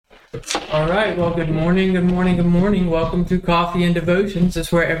All right, well, good morning, good morning, good morning. Welcome to Coffee and Devotions.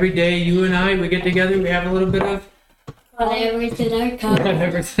 It's where every day you and I, we get together, we have a little bit of... Whatever's in our cup.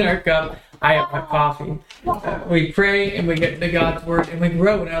 Whatever's in our cup. I have my coffee. We pray and we get into God's Word and we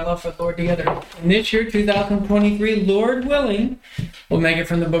grow in our love for the Lord together. And this year, 2023, Lord willing, we'll make it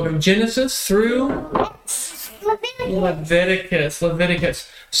from the book of Genesis through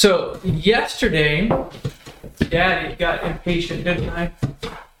Leviticus. So, yesterday, Daddy got impatient, didn't I?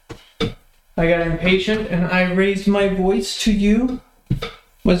 I got impatient and I raised my voice to you.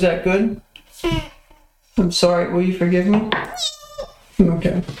 Was that good? I'm sorry. Will you forgive me?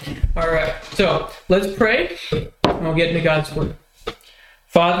 Okay. All right. So let's pray and we'll get into God's Word.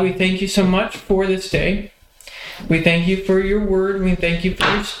 Father, we thank you so much for this day. We thank you for your Word. We thank you for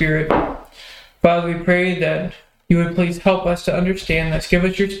your Spirit. Father, we pray that you would please help us to understand this. Give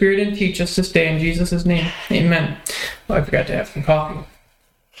us your Spirit and teach us this day in Jesus' name. Amen. Oh, I forgot to have some coffee.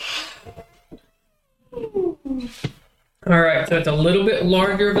 All right, so it's a little bit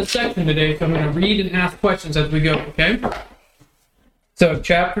larger of a section today, so I'm going to read and ask questions as we go, okay? So,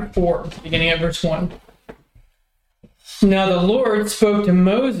 chapter 4, beginning at verse 1. Now the Lord spoke to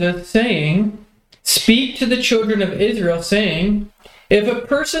Moses, saying, "Speak to the children of Israel, saying, if a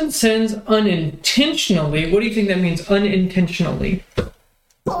person sins unintentionally," what do you think that means, unintentionally?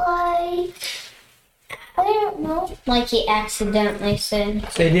 I don't know. Like he accidentally sinned.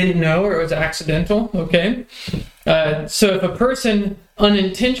 They didn't know, or it was accidental, okay? So if a person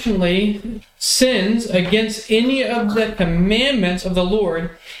unintentionally sins against any of the commandments of the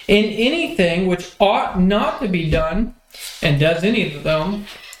Lord in anything which ought not to be done, and does any of them,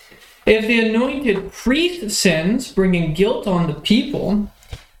 if the anointed priest sins, bringing guilt on the people,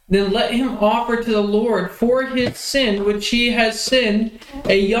 then let him offer to the Lord for his sin which he has sinned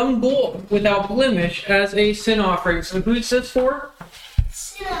a young bull without blemish as a sin offering. So who's this for?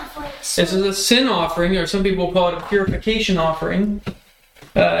 Sin offering. This is a sin offering, or some people call it a purification offering.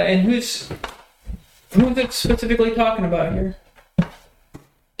 And who's it specifically talking about here?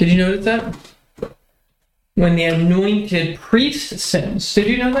 Did you notice that? When the anointed priest sins. Did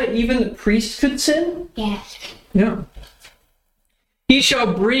you know that even the priest could sin? Yes. Yeah. He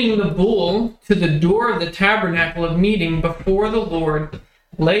shall bring the bull to the door of the tabernacle of meeting before the Lord,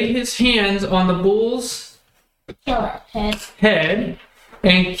 lay his hands on the bull's head,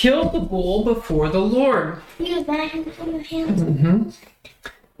 and kill the bull before the Lord. Mm-hmm.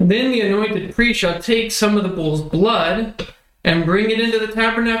 Then the anointed priest shall take some of the bull's blood and bring it into the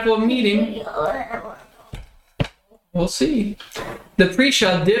tabernacle of meeting. We'll see. The priest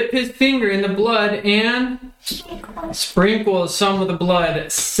shall dip his finger in the blood and sprinkle some of the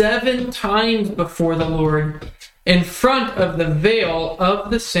blood 7 times before the Lord in front of the veil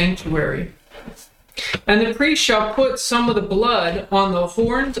of the sanctuary. And the priest shall put some of the blood on the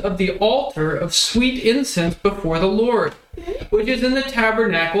horns of the altar of sweet incense before the Lord, which is in the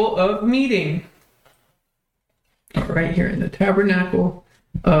tabernacle of meeting. Right here in the tabernacle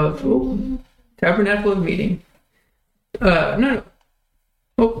of meeting. No.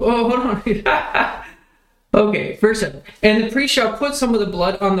 Oh, hold on. Okay, verse 7. And the priest shall put some of the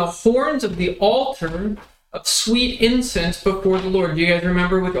blood on the horns of the altar of sweet incense before the Lord. Do you guys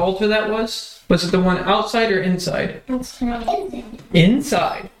remember which altar that was? Was it the one outside or inside?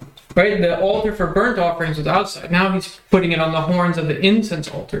 Inside. Right? The altar for burnt offerings was outside. Now he's putting it on the horns of the incense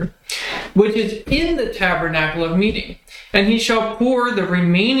altar, which is in the tabernacle of meeting. And he shall pour the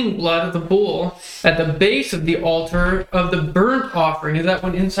remaining blood of the bull at the base of the altar of the burnt offering. Is that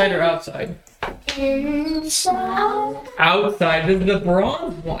one inside or outside? Inside. Outside. This is the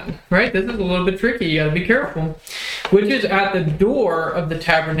bronze one, right? This is a little bit tricky. You gotta be careful. Which is at the door of the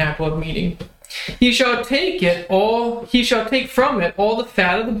tabernacle of meeting. He shall take from it all the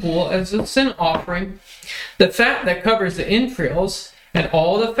fat of the bull as a sin offering, the fat that covers the entrails, and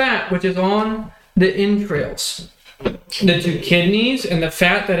all the fat which is on the entrails, the 2 kidneys, and the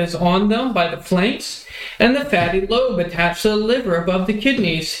fat that is on them by the flanks, and the fatty lobe attached to the liver above the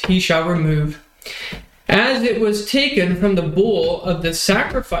kidneys, he shall remove. As it was taken from the bull of the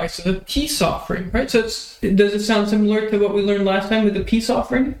sacrifice of the peace offering, right? So does it sound similar to what we learned last time with the peace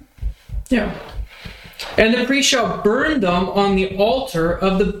offering? Yeah. And the priest shall burn them on the altar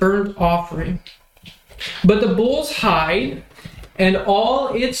of the burnt offering. But the bull's hide and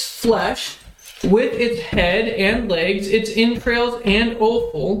all its flesh, with its head and legs, its entrails and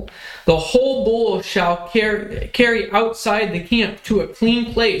offal, the whole bull shall carry outside the camp to a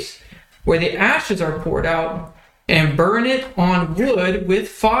clean place, where the ashes are poured out, and burn it on wood with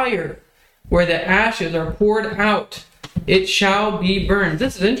fire. Where the ashes are poured out, it shall be burned.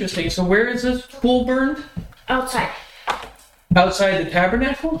 This is interesting. So where is this bull burned? Outside. Outside the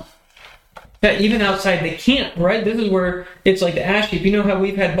tabernacle? Yeah, even outside the camp, right? This is where it's like the ash heap. You know how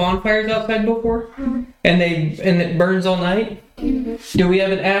we've had bonfires outside before? Mm-hmm. And it burns all night? Mm-hmm. Do we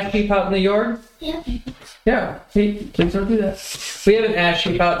have an ash heap out in the yard? Yeah. Yeah. Hey, please don't do that. We have an ash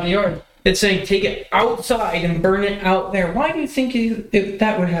heap out in the yard. It's saying take it outside and burn it out there. Why do you think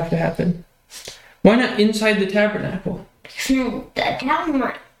that would have to happen? Why not inside the tabernacle? The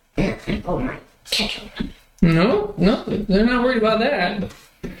tabernacle might catch them. No, they're not worried about that.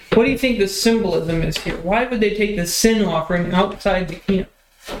 What do you think the symbolism is here? Why would they take the sin offering outside the camp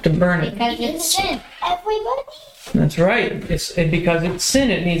to burn it? Because it's sin. Everybody. That's right. Because it's sin,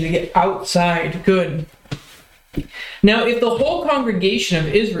 it needs to get outside. Good. Now, if the whole congregation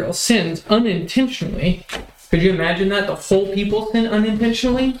of Israel sins unintentionally, could you imagine that? The whole people sin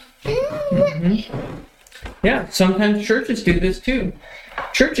unintentionally? Mm-hmm. Yeah, sometimes churches do this too.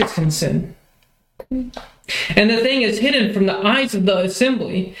 Churches can sin. And the thing is hidden from the eyes of the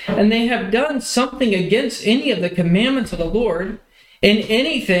assembly, and they have done something against any of the commandments of the Lord, in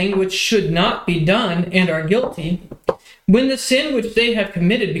anything which should not be done, and are guilty. When the sin which they have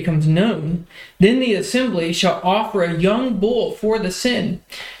committed becomes known, then the assembly shall offer a young bull for the sin,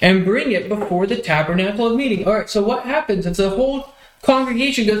 and bring it before the tabernacle of meeting. All right, so what happens if the whole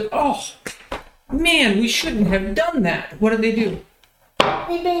congregation goes, oh, man, we shouldn't have done that? What do?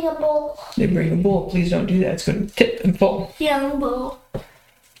 They bring a bull. They bring a bull. Please don't do that. It's going to tip and fall. Young bull.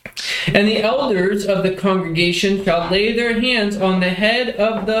 And the elders of the congregation shall lay their hands on the head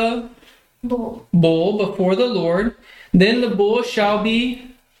of the bull before the Lord. Then the bull shall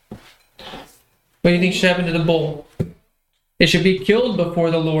be... What do you think should happen to the bull? It should be killed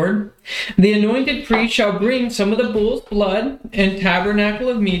before the Lord. The anointed priest shall bring some of the bull's blood and tabernacle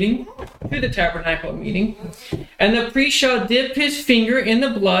of meeting to the tabernacle of meeting. And the priest shall dip his finger in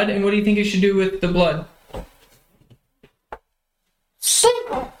the blood. And what do you think he should do with the blood?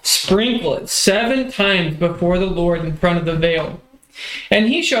 Sprinkle it 7 times before the Lord in front of the veil. And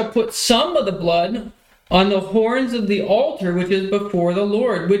he shall put some of the blood on the horns of the altar which is before the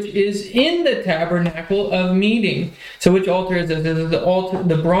Lord, which is in the tabernacle of meeting. So which altar is this? Is it the altar,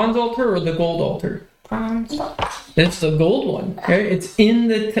 the bronze altar or the gold altar? Bronze. It's the gold one. Okay? It's in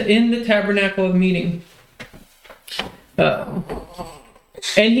the tabernacle of meeting. And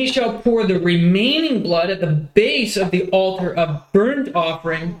he shall pour the remaining blood at the base of the altar of burnt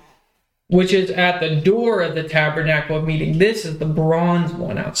offering, which is at the door of the tabernacle of meeting. This is the bronze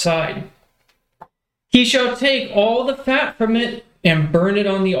one outside. He shall take all the fat from it and burn it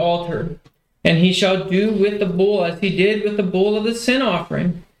on the altar. And he shall do with the bull as he did with the bull of the sin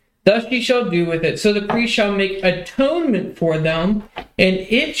offering. Thus he shall do with it. So the priest shall make atonement for them, and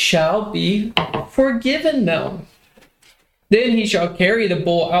it shall be forgiven them. Then he shall carry the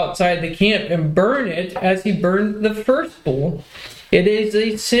bull outside the camp and burn it as he burned the first bull. It is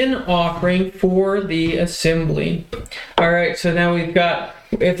a sin offering for the assembly. All right, so now we've got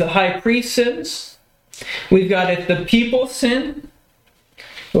if the high priest sins. We've got if the people sin.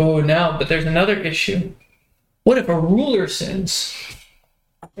 But there's another issue. What if a ruler sins?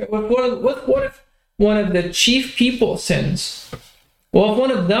 What if one of the chief people sins? Well, if one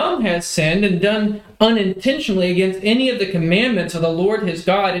of them has sinned and done unintentionally against any of the commandments of the Lord his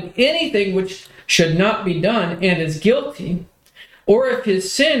God, in anything which should not be done, and is guilty, or if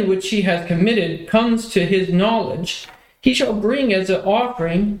his sin which he has committed comes to his knowledge, he shall bring as an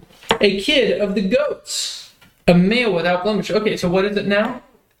offering a kid of the goats, a male without blemish. Okay, so what is it now?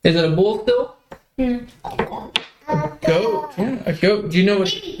 Is it a bull still? A Goat. Yeah, a goat. Do you know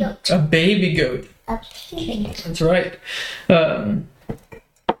what? Baby goat. A baby goat. That's right. And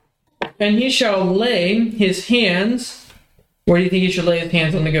he shall lay his hands. Where do you think he should lay his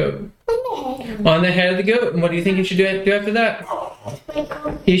hands on the goat? On the head of the goat. And what do you think he should do after that?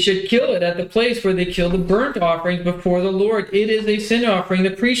 He should kill it at the place where they kill the burnt offerings before the Lord. It is a sin offering.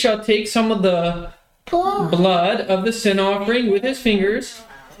 The priest shall take some of the blood of the sin offering with his fingers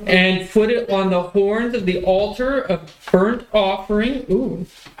and put it on the horns of the altar of burnt offering. Ooh.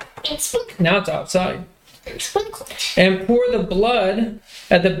 Now it's outside. And pour the blood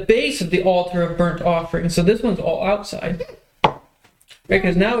at the base of the altar of burnt offering. So this one's all outside.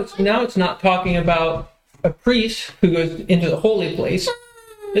 Because now it's not talking about a priest who goes into the holy place.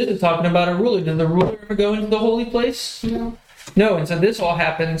 This is talking about a ruler. Does the ruler ever go into the holy place? No, and so this all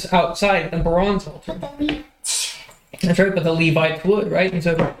happens outside the bronze altar. That's right, but the Levites would, right? And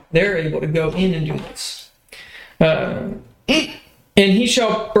so they're able to go in and do this. And he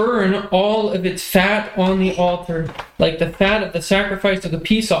shall burn all of its fat on the altar, like the fat of the sacrifice of the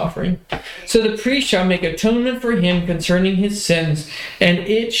peace offering. So the priest shall make atonement for him concerning his sins, and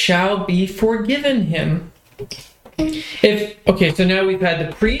it shall be forgiven him. So now we've had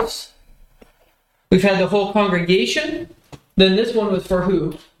the priest, We've had the whole congregation. Then this one was for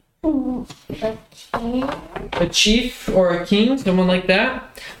who? A chief or a king, someone like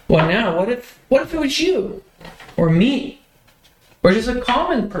that. Well, now what if it was you or me or just a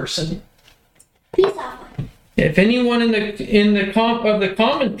common person? Peace offering. If anyone of the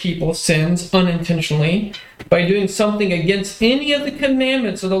common people sins unintentionally by doing something against any of the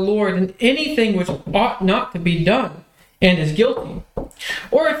commandments of the Lord and anything which ought not to be done, and is guilty,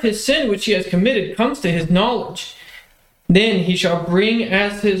 or if his sin which he has committed comes to his knowledge, then he shall bring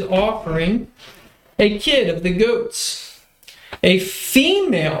as his offering a kid of the goats, a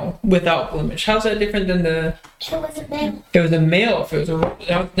female without blemish. How's that different than the? It was a male. It was a male. If it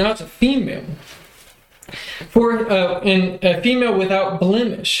was now it's a female. For and a female without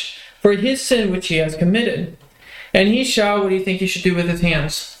blemish for his sin which he has committed, and he shall. What do you think he should do with his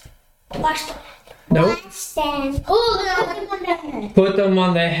hands? Wash them. Nope. Put them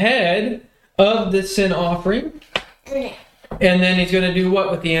on the head of the sin offering. And then he's going to do what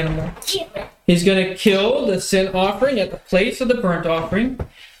with the animal? He's going to kill the sin offering at the place of the burnt offering.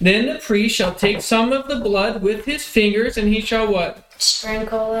 Then the priest shall take some of the blood with his fingers, and he shall what?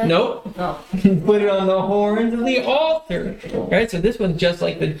 Sprinkle it. Nope. No. Put it on the horns of the altar. Right? So this one's just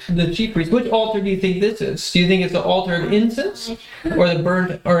like the chief priest. Which altar do you think this is? Do you think it's the altar of incense or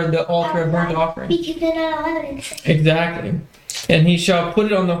the altar of burnt offering? Because they're not allowed incense. Exactly. And he shall put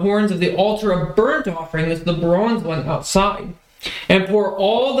it on the horns of the altar of burnt offering, that's the bronze one outside, and pour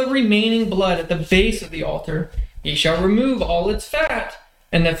all the remaining blood at the base of the altar. He shall remove all its fat,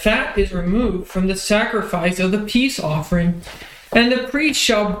 and the fat is removed from the sacrifice of the peace offering. And the priest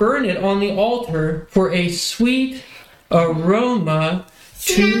shall burn it on the altar for a sweet aroma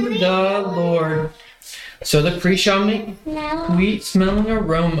to the Lord. So the priest shall make sweet smelling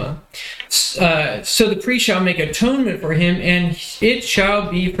aroma. So the priest shall make atonement for him, and it shall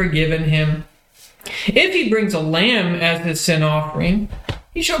be forgiven him. If he brings a lamb as his sin offering,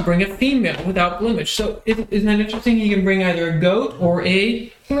 he shall bring a female without blemish. So isn't that interesting? He can bring either a goat or a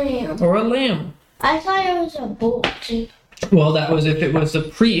lamb. I thought it was a bull. Well, that was if it was the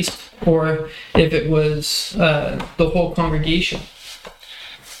priest or if it was the whole congregation.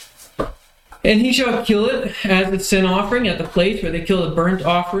 And he shall kill it as a sin offering at the place where they kill the burnt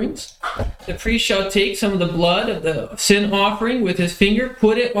offerings. The priest shall take some of the blood of the sin offering with his finger,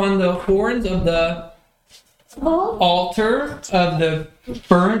 put it on the horns of the altar of the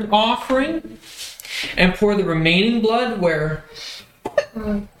burnt offering, and pour the remaining blood where?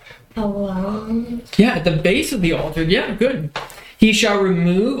 Yeah, at the base of the altar. Yeah, good. He shall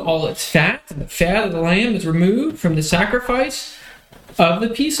remove all its fat, and the fat of the lamb is removed from the sacrifice of the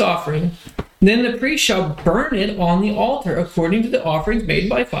peace offering. Then the priest shall burn it on the altar according to the offerings made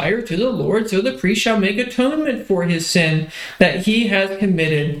by fire to the Lord. So the priest shall make atonement for his sin that he has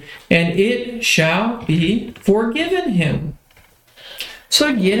committed, and it shall be forgiven him. So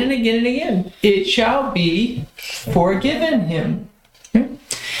again and again and again, it shall be forgiven him. Okay?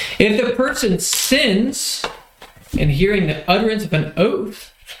 If the person sins in hearing the utterance of an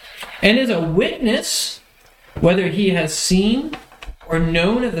oath and is a witness, whether he has seen or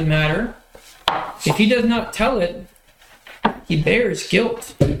known of the matter, if he does not tell it, he bears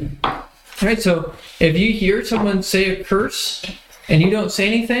guilt. Right? So if you hear someone say a curse and you don't say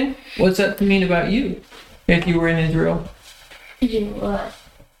anything, what's that mean about you if you were in Israel? You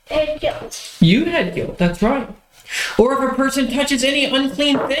had guilt. You had guilt, that's right. Or if a person touches any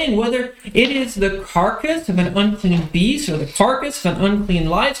unclean thing, whether it is the carcass of an unclean beast, or the carcass of an unclean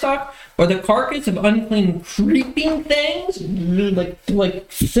livestock, or the carcass of unclean creeping things,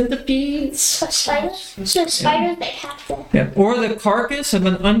 like centipedes. Spiders? So spiders, they have to. Yeah. Or the carcass of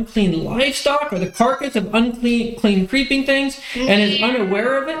an unclean livestock, or the carcass of unclean creeping things, and is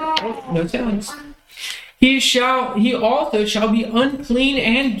unaware of it. Oh, no sounds. He also shall be unclean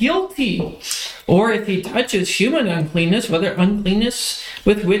and guilty. Or if he touches human uncleanness, whether uncleanness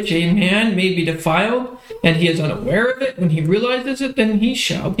with which a man may be defiled, and he is unaware of it, when he realizes it, then he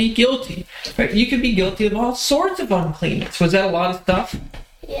shall be guilty. Right? You could be guilty of all sorts of uncleanness. Was that a lot of stuff?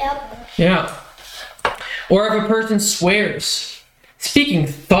 Yep. Yeah. Or if a person swears, speaking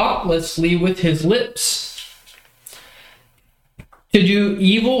thoughtlessly with his lips, to do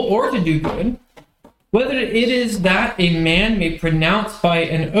evil or to do good, whether it is that a man may pronounce by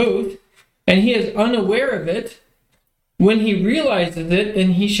an oath, and he is unaware of it, when he realizes it,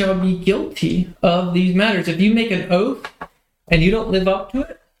 then he shall be guilty of these matters. If you make an oath and you don't live up to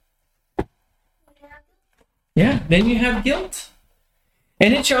it, yeah, then you have guilt.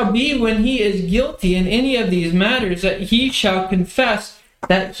 And it shall be when he is guilty in any of these matters that he shall confess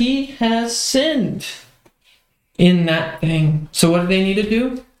that he has sinned in that thing. So what do they need to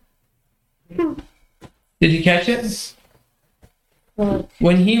do? Did you catch it? What?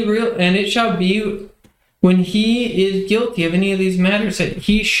 And it shall be when he is guilty of any of these matters that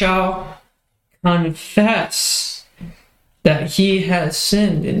he shall confess that he has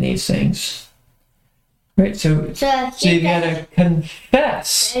sinned in these things. Right? So you gotta confess.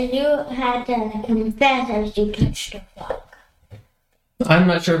 So you had to confess as you touched the frog. I'm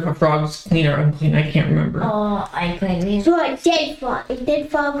not sure if a frog's clean or unclean. I can't remember. Oh, I couldn't. So a dead frog. A dead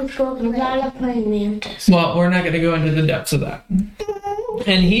frog was going without a praying mantis. Well, we're not going to go into the depths of that.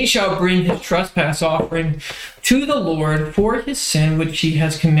 And he shall bring his trespass offering to the Lord for his sin which he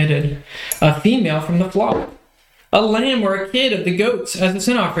has committed, a female from the flock, a lamb or a kid of the goats as a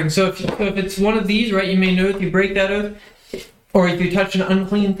sin offering. So if it's one of these, right, you may know if you break that oath, or if you touch an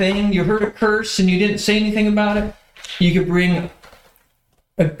unclean thing, you heard a curse and you didn't say anything about it, you could bring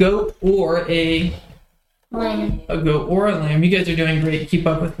a goat or a Lamb. A goat or a lamb. You guys are doing great. Keep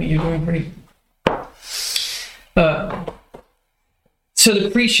up with me. You're doing great. So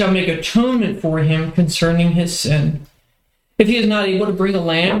the priest shall make atonement for him concerning his sin. If he is not able to bring a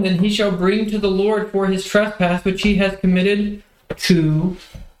lamb, then he shall bring to the Lord for his trespass which he has committed 2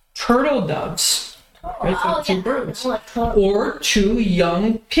 turtle doves. Right? So 2 birds. Or 2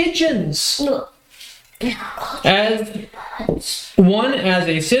 young pigeons. As one as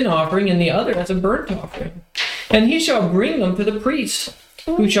a sin offering and the other as a burnt offering. And he shall bring them to the priest,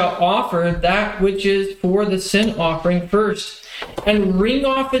 who shall offer that which is for the sin offering first, and wring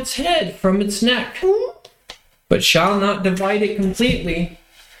off its head from its neck, but shall not divide it completely.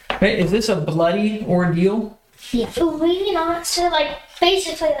 Right? Is this a bloody ordeal? Yeah. So we not so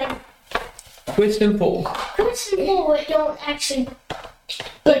basically Twist and pull. twist and pull, it don't actually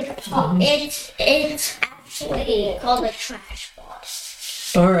it's actually called a trash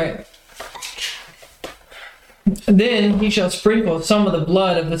box. All right. Then he shall sprinkle some of the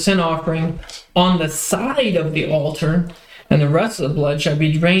blood of the sin offering on the side of the altar, and the rest of the blood shall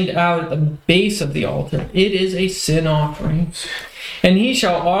be drained out at the base of the altar. It is a sin offering. And he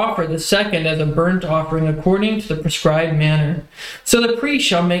shall offer the second as a burnt offering according to the prescribed manner. So the priest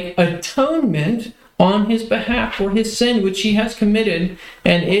shall make atonement on his behalf for his sin which he has committed,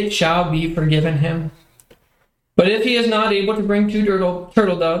 and it shall be forgiven him. But if he is not able to bring 2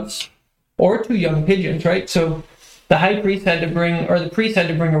 turtle doves, or 2 young pigeons, right? So the high priest had to bring, or the priest had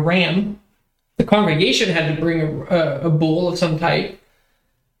to bring a ram. The congregation had to bring a bull of some type.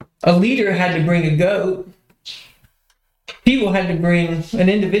 A leader had to bring a goat. An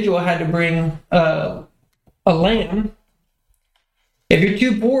individual had to bring a lamb. If you're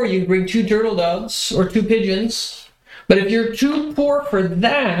too poor, you bring 2 turtle doves or 2 pigeons. But if you're too poor for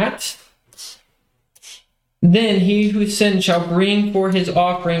that, then he who sinned shall bring for his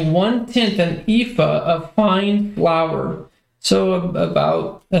offering 1/10 an ephah of fine flour. So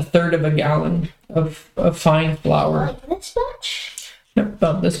about 1/3 of a gallon of fine flour. Like this much?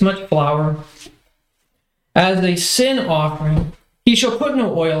 About this much flour. As a sin offering, he shall put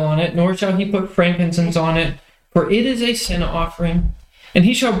no oil on it, nor shall he put frankincense on it, for it is a sin offering. And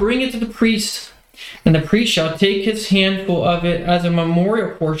he shall bring it to the priest, and the priest shall take his handful of it as a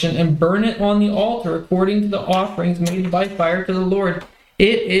memorial portion and burn it on the altar according to the offerings made by fire to the Lord.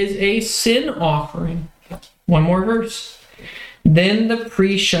 It is a sin offering. One more verse. Then the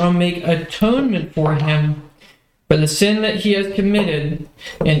priest shall make atonement for him for the sin that he has committed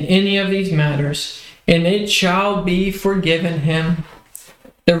in any of these matters, and it shall be forgiven him.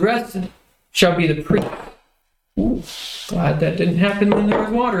 The rest shall be the priest. Ooh, glad that didn't happen when there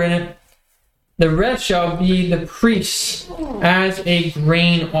was water in it. The rest shall be the priest's as a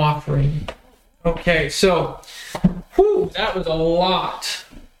grain offering. Okay, so that was a lot.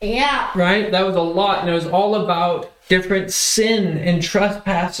 Yeah. Right? That was a lot, and it was all about different sin and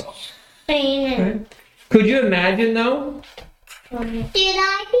trespass. Right? Could you imagine, though? Did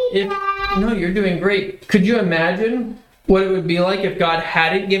I be bad? No, you're doing great. Could you imagine what it would be like if God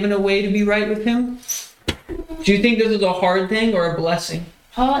hadn't given a way to be right with him? Do you think this is a hard thing or a blessing?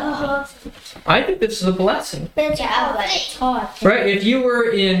 I think this is a blessing. Yeah, but it's hard. Right? If you were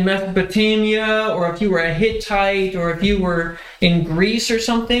in Mesopotamia, or if you were a Hittite, or if you were in Greece or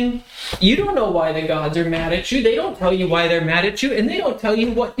something, you don't know why the gods are mad at you. They don't tell you why they're mad at you, and they don't tell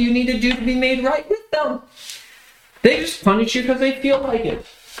you what you need to do to be made right with them. They just punish you because they feel like it.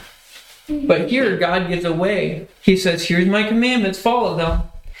 But here, God gives a way. He says, here's my commandments, follow them.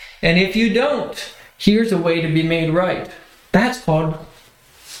 And if you don't, here's a way to be made right. That's called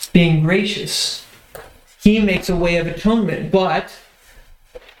being gracious. He makes a way of atonement. But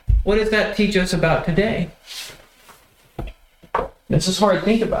what does that teach us about today? This is hard.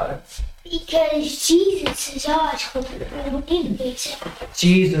 Think about it. Because Jesus is ours.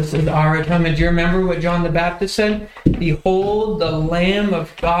 Jesus is our atonement. Do you remember what John the Baptist said? Behold the Lamb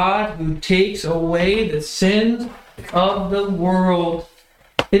of God who takes away the sins of the world.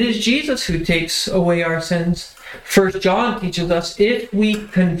 It is Jesus who takes away our sins. 1 John teaches us if we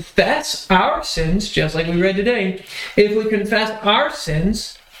confess our sins, just like we read today, if we confess our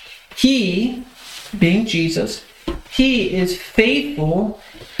sins, He, being Jesus, He is faithful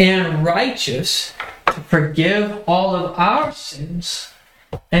and righteous to forgive all of our sins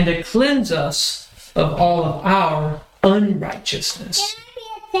and to cleanse us of all of our unrighteousness. Can I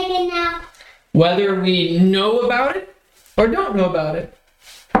be a second now? Whether we know about it or don't know about it.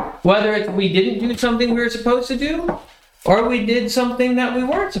 Whether it's we didn't do something we were supposed to do, or we did something that we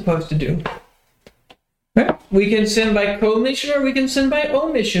weren't supposed to do. Right? We can sin by commission or we can sin by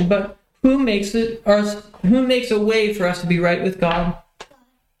omission, but who makes a way for us to be right with God?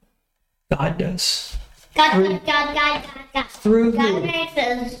 God does. God. Through God who?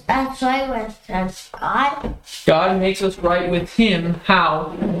 makes us right with us. God. God makes us right with Him.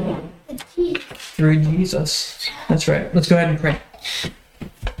 How? Through Jesus. That's right. Let's go ahead and pray.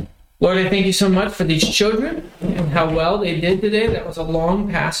 Lord, I thank you so much for these children and how well they did today. That was a long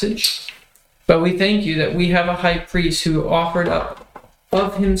passage. But we thank you that we have a high priest who offered up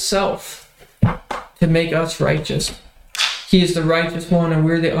of himself to make us righteous. He is the righteous one and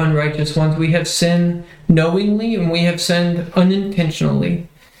we're the unrighteous ones. We have sinned knowingly and we have sinned unintentionally.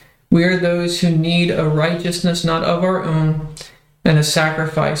 We are those who need a righteousness not of our own and a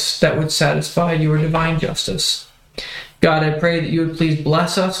sacrifice that would satisfy your divine justice. God, I pray that you would please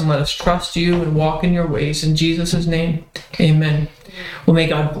bless us and let us trust you and walk in your ways. In Jesus' name, amen. Well, may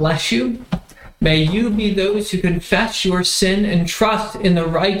God bless you. May you be those who confess your sin and trust in the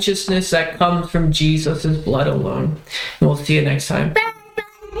righteousness that comes from Jesus' blood alone. And we'll see you next time.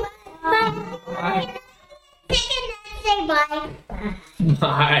 Bye. Say bye.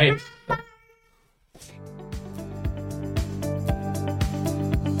 Bye.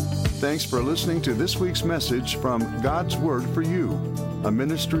 Thanks for listening to this week's message from God's Word for You, a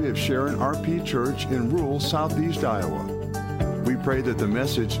ministry of Sharon RP Church in rural southeast Iowa. We pray that the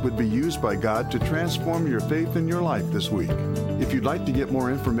message would be used by God to transform your faith in your life this week. If you'd like to get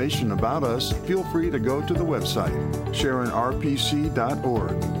more information about us, feel free to go to the website,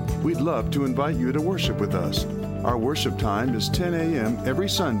 sharonrpc.org. We'd love to invite you to worship with us. Our worship time is 10 a.m. every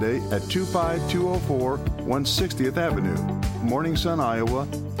Sunday at 25204 160th Avenue, Morning Sun, Iowa,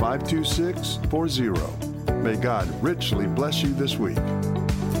 52640. May God richly bless you this week.